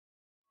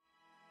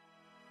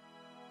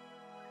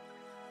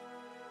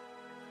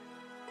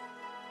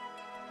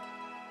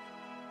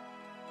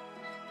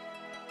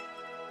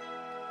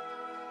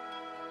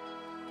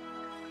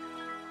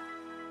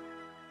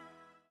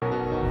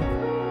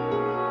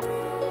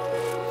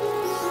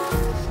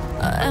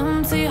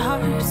empty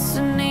hearts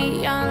and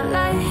neon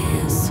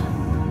lights.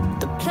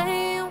 They're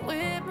playing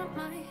with my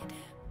mind.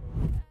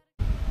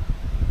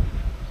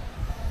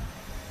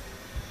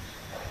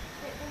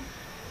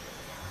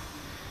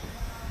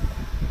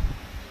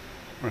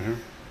 Right here.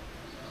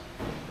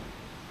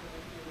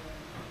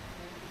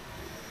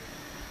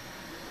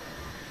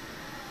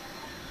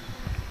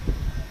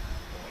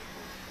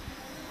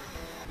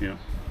 Yeah.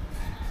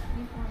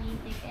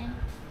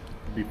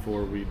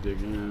 Before we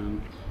dig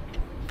in.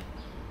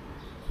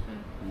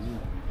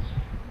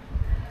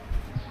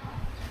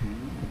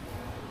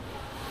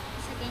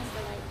 It's against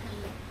the light,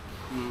 honey.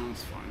 No,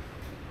 it's fine.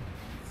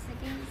 It's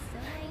against the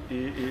light.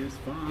 It is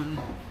fine.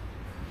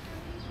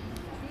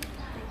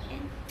 Dig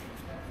in.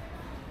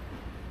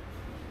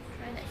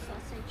 Try that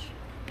sausage.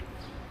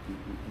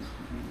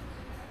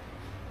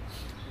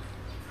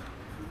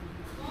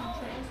 I'll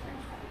try this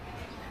one.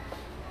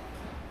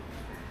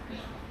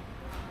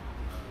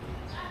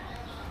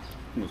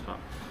 It was hot.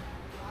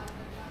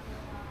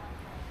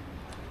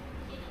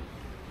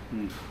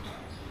 It's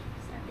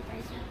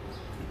appetizer.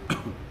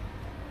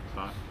 It's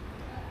hot.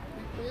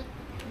 Not good.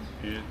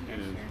 It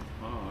is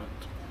hot.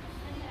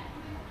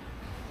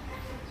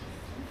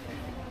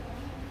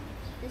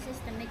 This is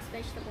the mixed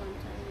vegetable, I'm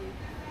telling you.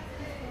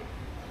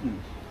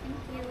 Thank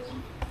you.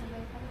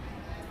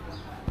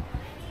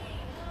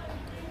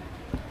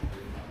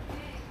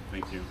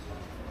 Thank you.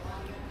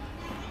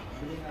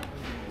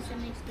 It's a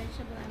mixed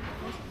vegetable. I'm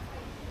always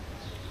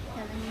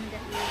telling you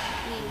that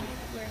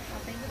we were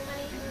shopping.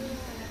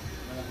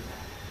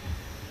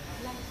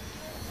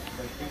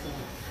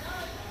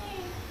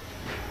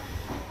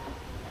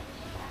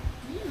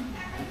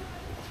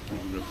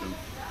 Good too.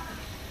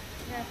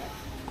 Yeah, but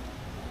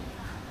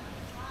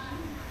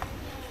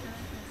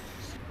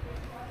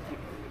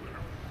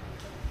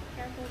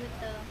careful with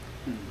the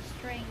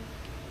string.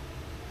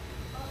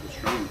 It's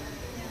strong.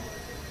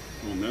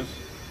 On this,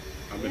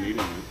 I've been eating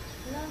it.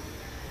 Look,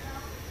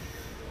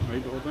 I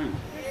ate the whole thing.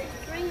 there's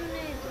a string on it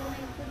when I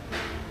put it.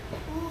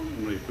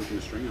 I'm ready to cooking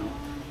the string out.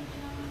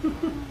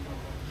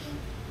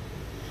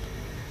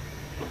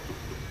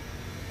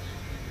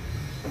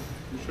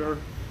 You sure?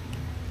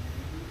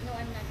 No,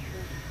 I'm not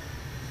sure.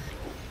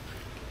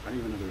 I didn't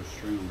even know there was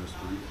string on this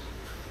thing.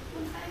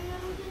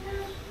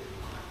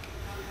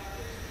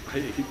 I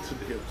ate the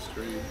damn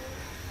string.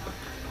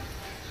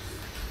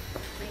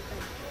 My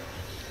God.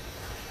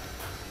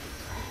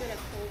 I could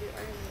have told you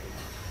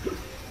earlier.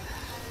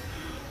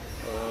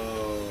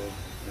 Oh,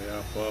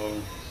 yeah, well.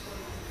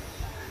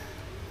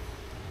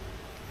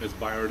 It's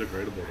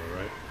biodegradable though,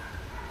 right?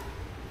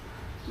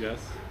 Yes?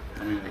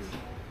 I mean, it's...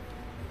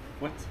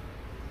 What?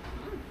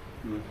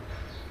 Oh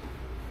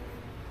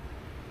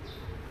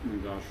my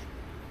gosh.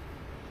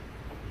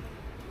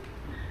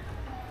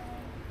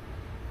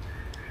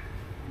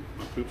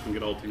 My poops can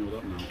get all tangled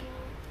up now. Do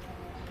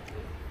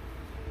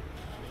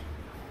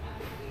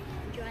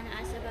you want to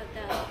ask about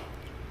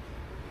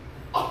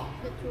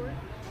the tour?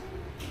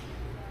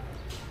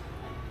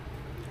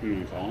 You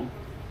want to call them?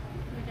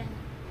 We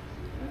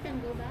can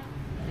go back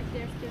if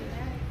they're still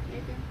there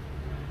later.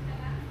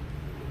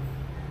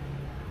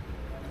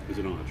 Is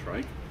it on a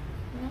trike?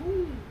 No,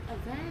 a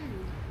van.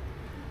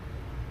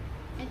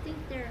 I think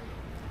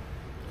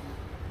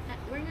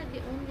we're not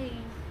the only.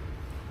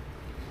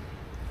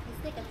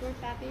 It's like a tour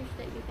package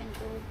that you can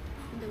go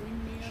in the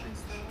windmill and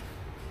stuff.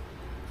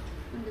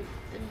 On the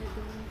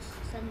dunes,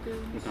 sand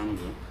dunes. What time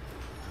is it?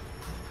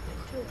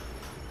 2.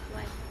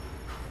 Why?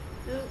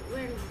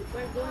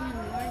 We're going in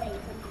the morning,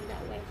 something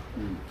that way.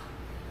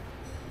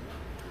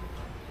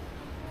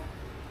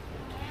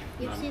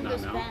 You've seen Not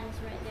those now? vans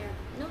right there.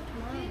 No,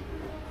 tomorrow.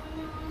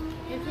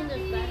 You've seen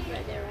those vans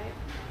right there, right?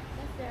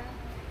 That's there.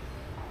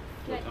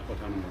 Like, What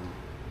time is it?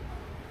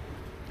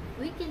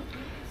 we can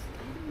ask.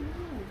 I don't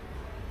know.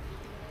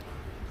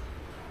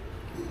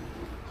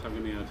 Stop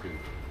giving me attitude.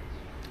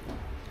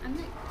 I'm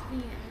not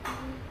giving you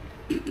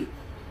attitude.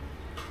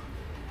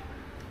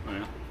 Oh yeah?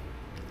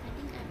 I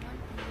think I want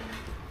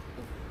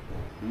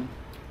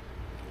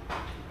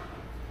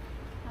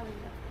How is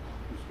that?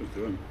 It's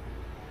good.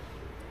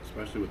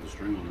 Especially with the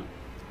string on it.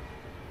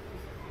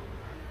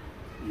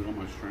 You want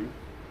my string?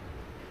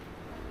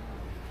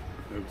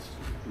 It's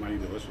mighty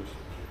delicious.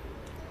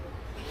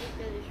 It's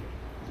delicious.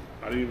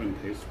 I didn't even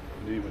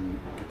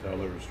tell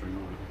there was string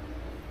on it.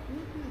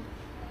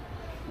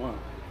 What?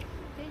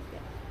 Taste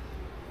it.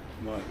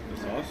 What? The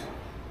sauce?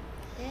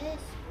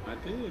 Yes. I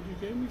did. You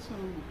gave me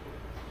some.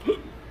 Oh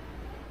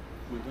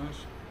my gosh.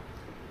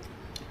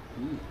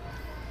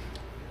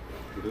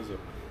 What is it?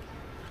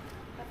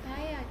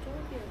 Papaya, I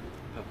told you.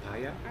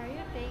 Papaya? Are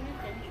you paying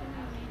attention when I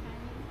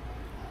had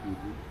it?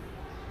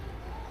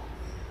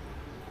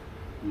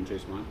 You want to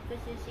taste mine?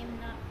 Because you seem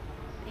not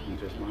paying You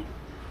taste attention. mine?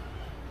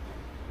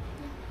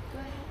 Go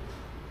ahead.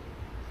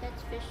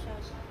 That's fish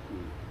sauce.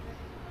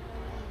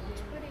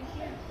 Let's put it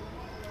here.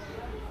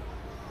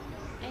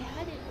 I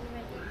had it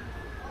already.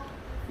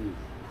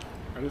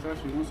 I just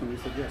asked you once and you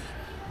said yes.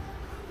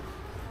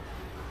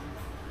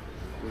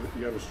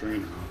 You have a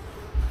string now.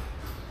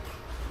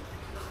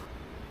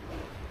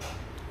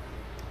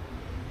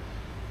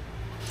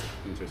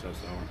 doesn't taste that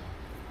sour.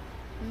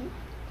 Hmm?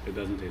 It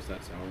doesn't taste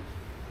that sour.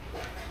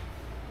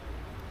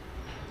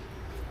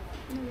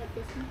 You know what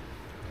this one?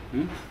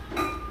 Hmm?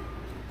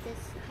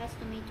 This has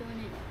tomato in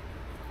it.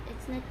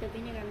 It's not the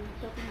vinegar. I'm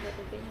not talking about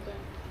the vinegar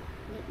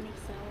that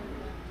makes sour.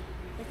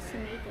 It's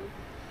tomato.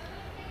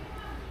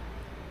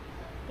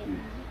 Get me?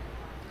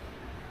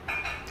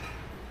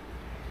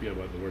 Yeah,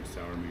 but the word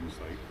sour means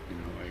like, you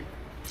know, like,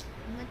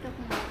 I'm not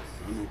talking about. I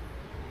don't know.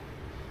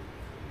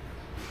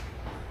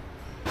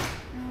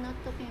 I'm not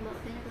talking about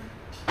vinegar.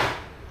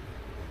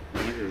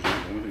 Vinegar is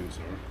not the only thing that's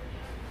sour.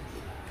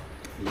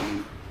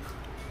 Lemon.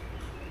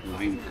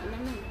 Lime. It's not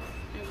lemon.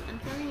 I'm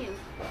telling you,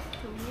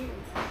 tomato.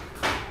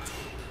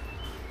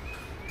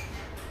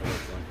 I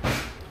love lime.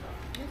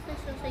 That's the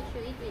sausage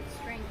you eat with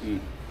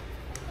string.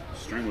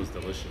 String was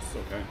delicious,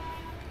 okay.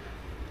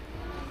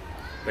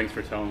 Thanks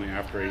for telling me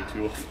after I ate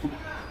 2 of them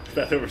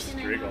that there was Can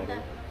I string have all there.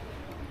 that?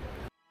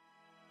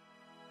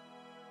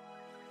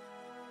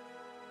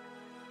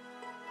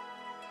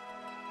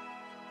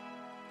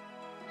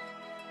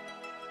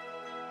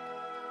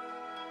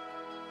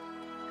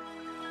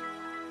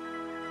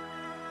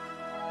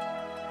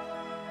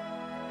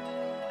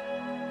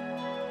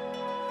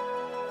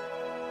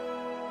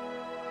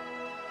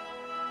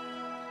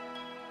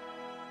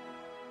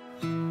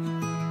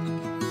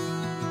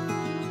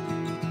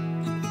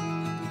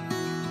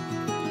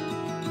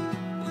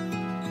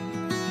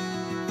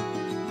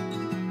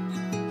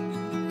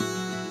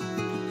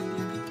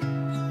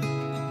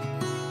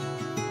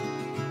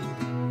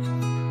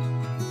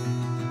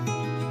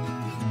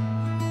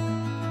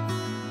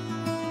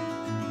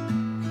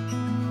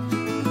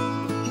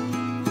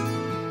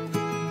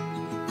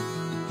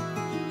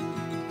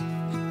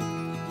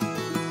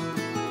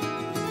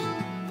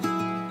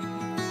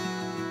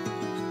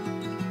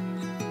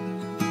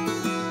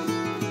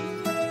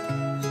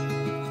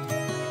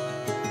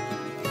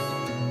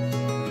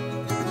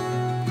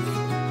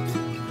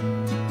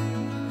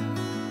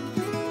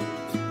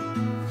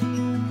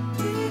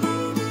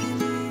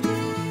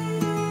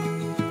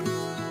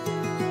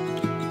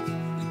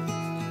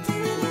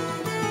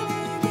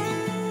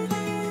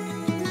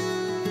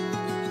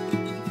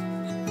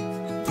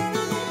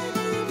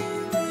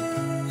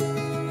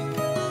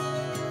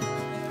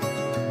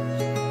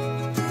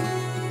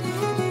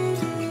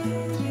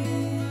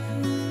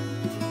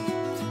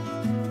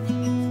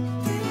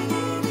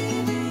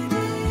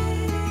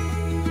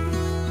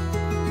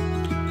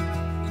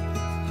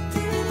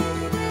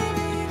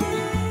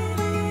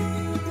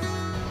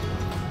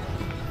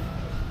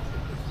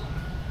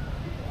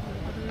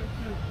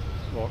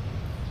 Walk.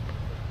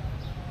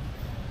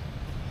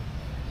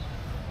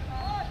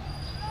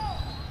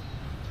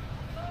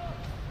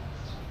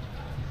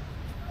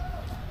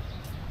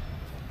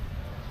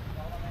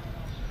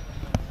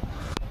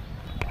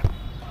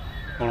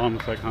 Hold on a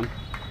sec, hon.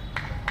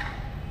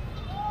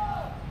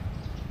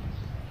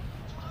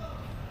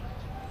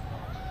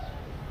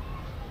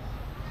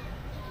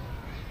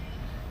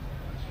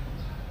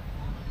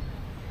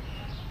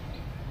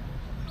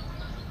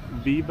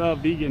 Viva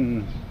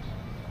Vegan.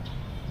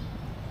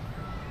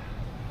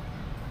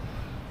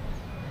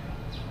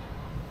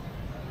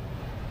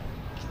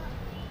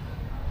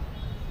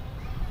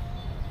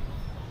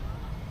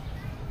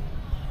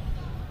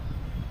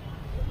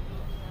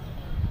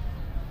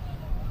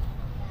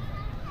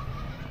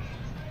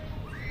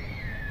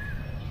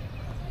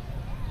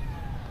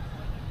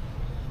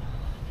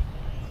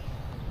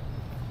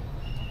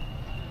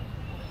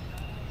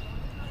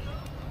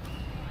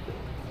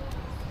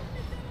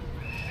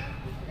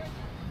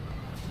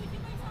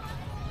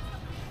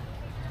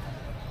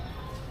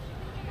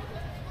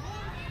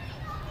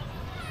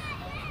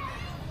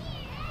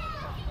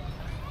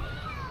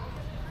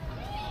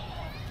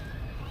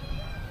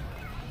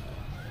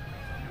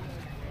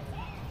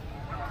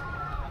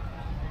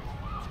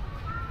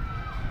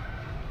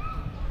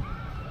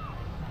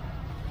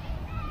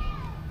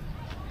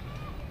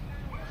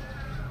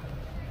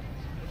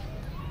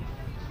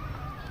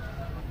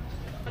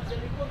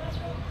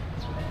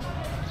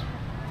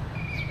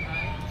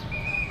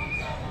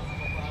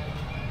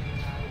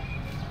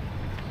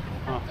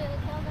 To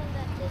tell them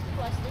that this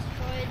was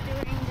destroyed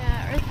during the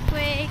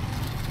earthquake.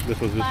 This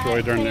was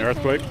destroyed during the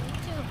earthquake,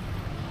 2022.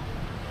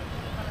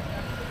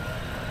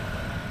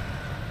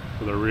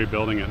 so they're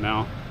rebuilding it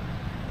now.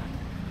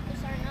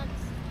 These are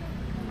nuts.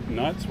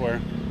 Nuts?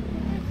 Where?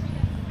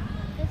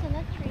 There's a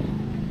nut tree.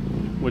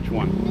 Which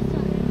one? This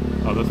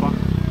one. Oh, this one?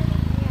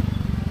 Yeah.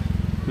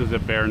 Does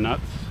it bear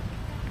nuts?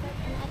 There's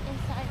a nut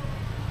inside.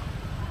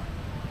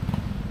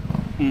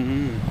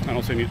 Mm-hmm. I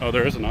don't see any. Oh,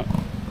 there is a nut.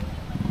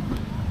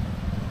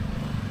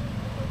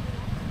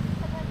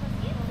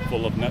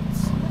 Full of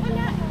nuts. So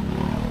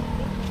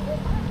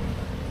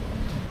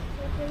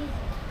please,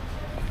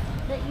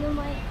 that you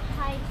might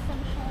hide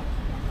some shells.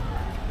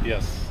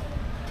 Yes.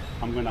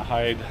 I'm gonna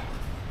hide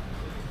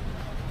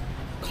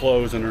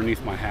clothes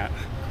underneath my hat.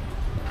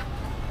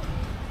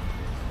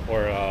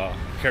 Or a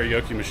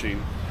karaoke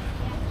machine.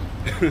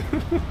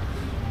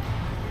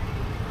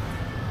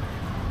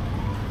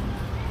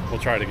 We'll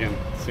try it again,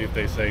 see if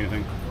they say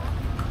anything.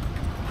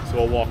 So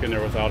we'll walk in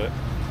there without it,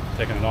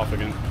 taking it off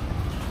again.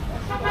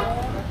 I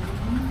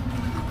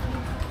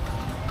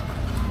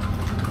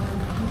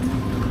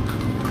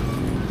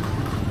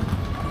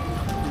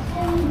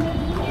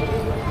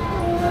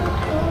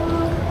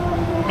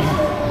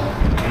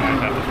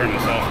might have to turn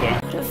this off though.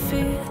 To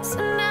feel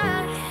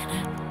tonight.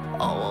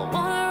 Oh, I